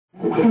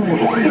Monkey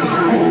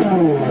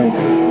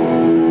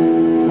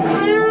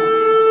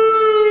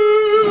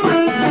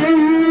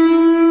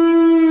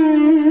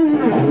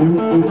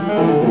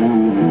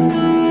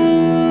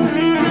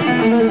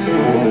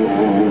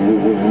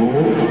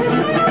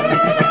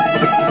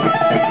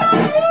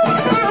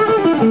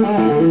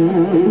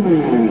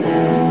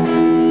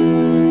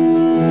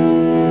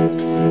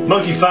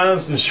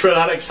fans and shred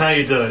addicts, how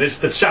you doing? It's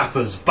the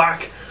Chappers,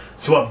 back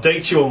to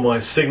update you on my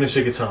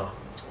signature guitar.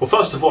 Well,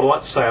 first of all, I'd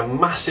like to say a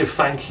massive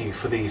thank you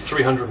for the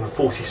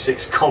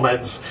 346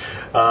 comments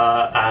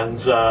and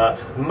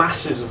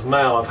masses of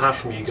mail I've had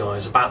from you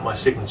guys about my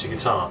signature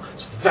guitar.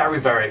 It's very,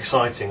 very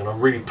exciting, and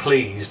I'm really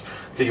pleased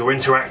that you're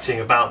interacting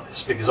about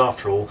this, because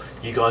after all,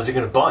 you guys are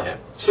going to buy it.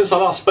 Since I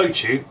last spoke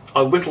to you,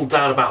 I whittled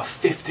down about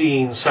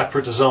 15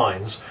 separate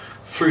designs,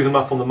 threw them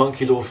up on the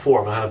Monkey Lord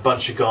forum. I had a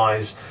bunch of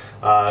guys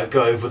go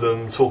over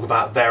them, talk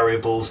about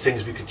variables,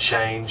 things we could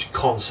change,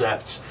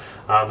 concepts.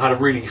 Had a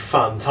really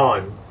fun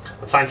time.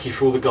 And thank you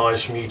for all the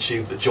guys from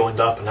YouTube that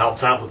joined up and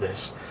helped out with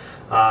this.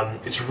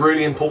 It's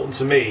really important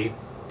to me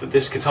that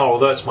this guitar,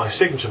 although it's my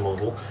signature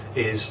model,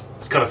 is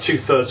kind of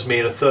 2/3 me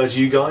and 1/3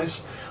 you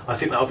guys. I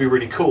think that would be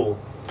really cool.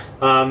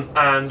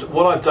 And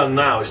what I've done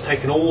now is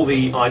taken all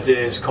the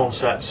ideas,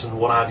 concepts and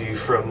what have you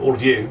from all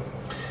of you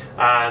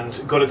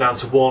and got it down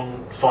to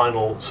one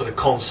final sort of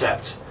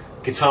concept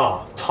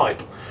guitar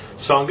type.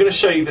 So I'm going to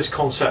show you this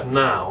concept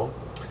now,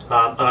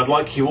 and I'd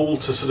like you all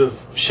to sort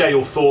of share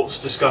your thoughts,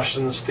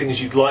 discussions,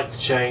 things you'd like to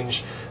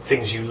change,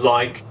 things you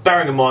like,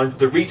 bearing in mind that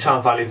the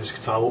retail value of this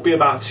guitar will be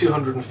about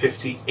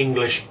 250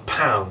 English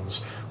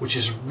pounds, which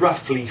is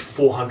roughly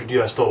 $400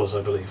 US,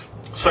 I believe.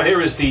 So here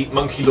is the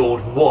Monkey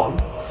Lord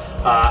 1.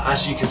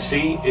 As you can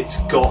see, it's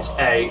got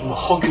a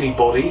mahogany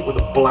body with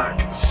a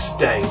black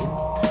stain.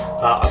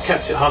 I've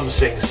kept it hum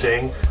sing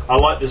sing. I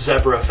like the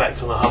zebra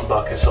effect on the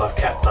humbucker, so I've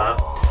kept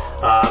that.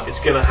 It's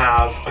going to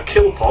have a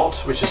kill pot,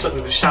 which is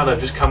something that Shadow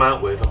just come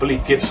out with. I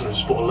believe Gibson has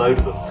just bought a load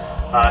of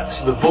them.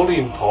 So the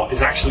volume pot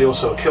is actually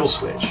also a kill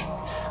switch.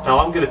 Now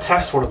I'm going to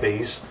test one of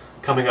these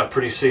coming up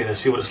pretty soon and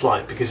see what it's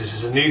like, because this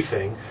is a new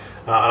thing,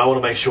 and I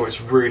want to make sure it's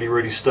really,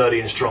 really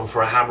sturdy and strong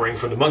for a hammering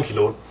from the Monkey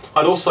Lord.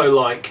 I'd also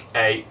like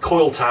a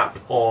coil tap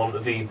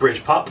on the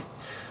bridge pup,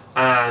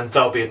 and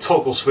there'll be a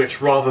toggle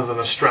switch rather than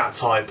a Strat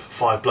type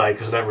 5-blade,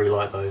 because I don't really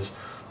like those.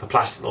 The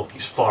plastic knob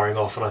keeps firing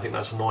off and I think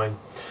that's annoying.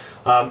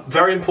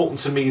 Very important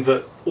to me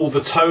that all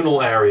the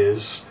tonal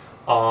areas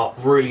are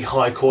really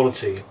high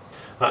quality.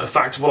 In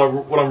fact,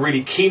 what I'm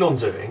really keen on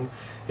doing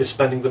is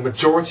spending the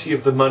majority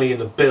of the money in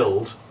the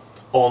build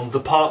on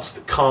the parts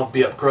that can't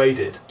be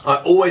upgraded. I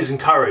always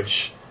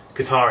encourage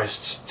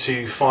guitarists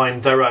to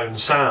find their own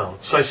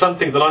sound. So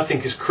something that I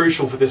think is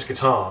crucial for this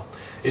guitar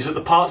is that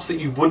the parts that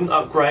you wouldn't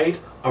upgrade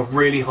are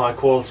really high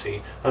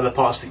quality, and the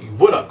parts that you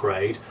would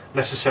upgrade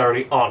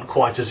necessarily aren't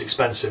quite as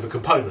expensive a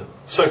component.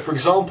 So for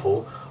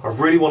example, I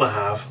really want to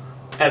have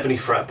ebony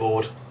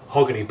fretboard,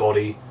 mahogany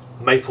body,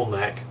 maple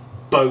neck,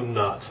 bone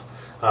nut.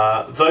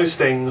 Those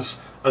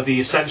things are the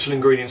essential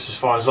ingredients, as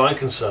far as I'm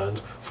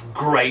concerned, for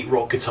great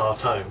rock guitar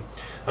tone.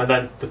 And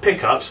then the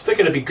pickups, they're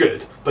going to be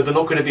good, but they're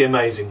not going to be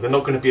amazing. They're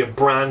not going to be a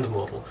brand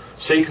model.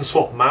 So you can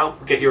swap them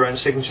out, get your own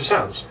signature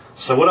sounds.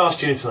 So what else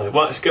do you need to know?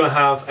 Well, it's going to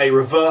have a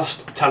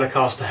reversed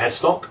Telecaster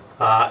headstock.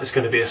 It's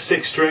going to be a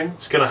 6-string.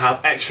 It's going to have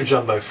extra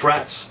jumbo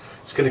frets.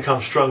 It's going to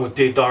come strung with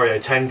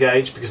D'Addario 10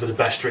 gauge because they're the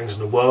best strings in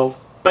the world.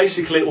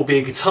 Basically, it will be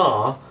a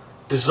guitar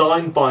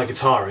designed by a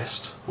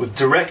guitarist with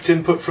direct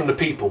input from the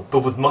people,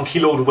 but with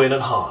Monkey Lord Win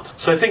at heart.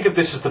 So think of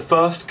this as the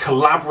first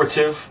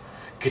collaborative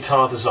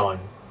guitar design.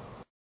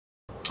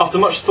 After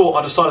much thought,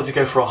 I decided to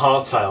go for a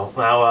hardtail.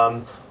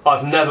 Now,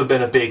 I've never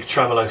been a big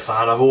tremolo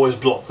fan. I've always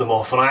blocked them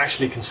off, and I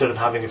actually considered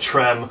having a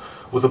trem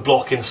with a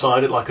block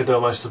inside it like I do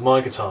on most of my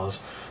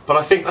guitars. But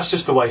I think that's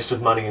just a waste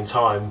of money and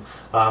time.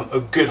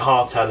 A good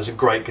hardtail is a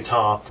great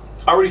guitar.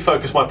 I really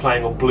focus my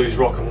playing on blues,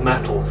 rock and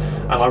metal,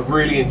 and I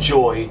really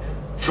enjoy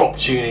drop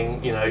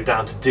tuning, you know,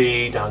 down to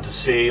D, down to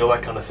C, all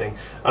that kind of thing.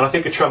 And I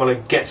think a tremolo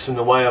gets in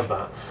the way of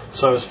that.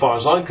 So as far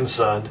as I'm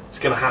concerned, it's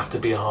going to have to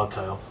be a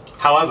hardtail.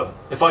 However,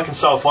 if I can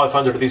sell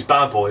 500 of these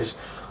bad boys,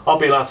 I'll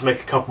be allowed to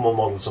make a couple more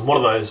models, and one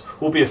of those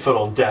will be a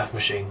full-on death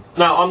machine.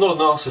 Now, I'm not a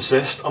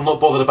narcissist. I'm not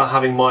bothered about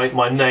having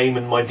my name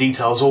and my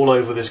details all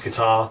over this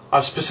guitar.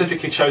 I've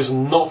specifically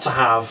chosen not to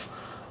have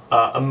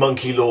a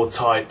Monkey Lord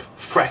type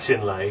fret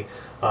inlay.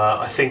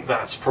 I think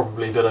that's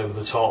probably a bit over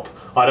the top.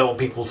 I don't want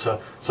people to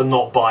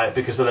not buy it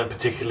because they don't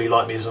particularly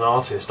like me as an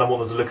artist. I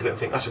want them to look at it and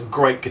think, that's a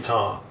great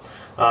guitar.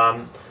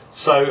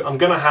 So I'm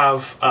going to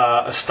have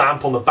a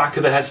stamp on the back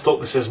of the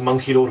headstock that says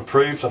Monkey Lord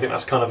approved. I think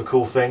that's kind of a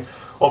cool thing.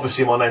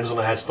 Obviously my name's on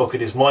the headstock,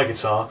 it is my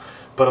guitar,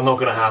 but I'm not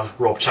going to have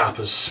Rob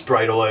Chappers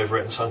sprayed all over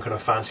it in some kind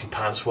of fancy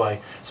pants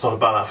way. It's not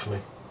about that for me.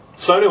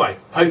 So anyway,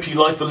 hope you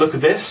like the look of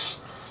this.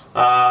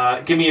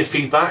 Give me your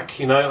feedback.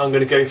 You know, I'm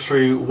going to go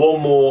through one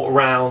more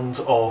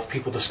round of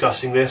people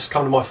discussing this.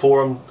 Come to my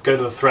forum, go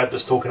to the thread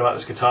that's talking about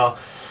this guitar,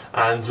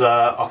 and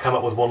I'll come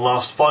up with one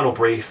last final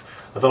brief,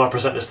 and then I'll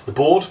present this to the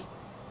board,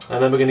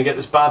 and then we're going to get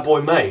this bad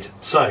boy made.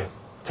 So,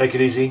 take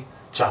it easy,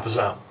 Chappers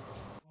out.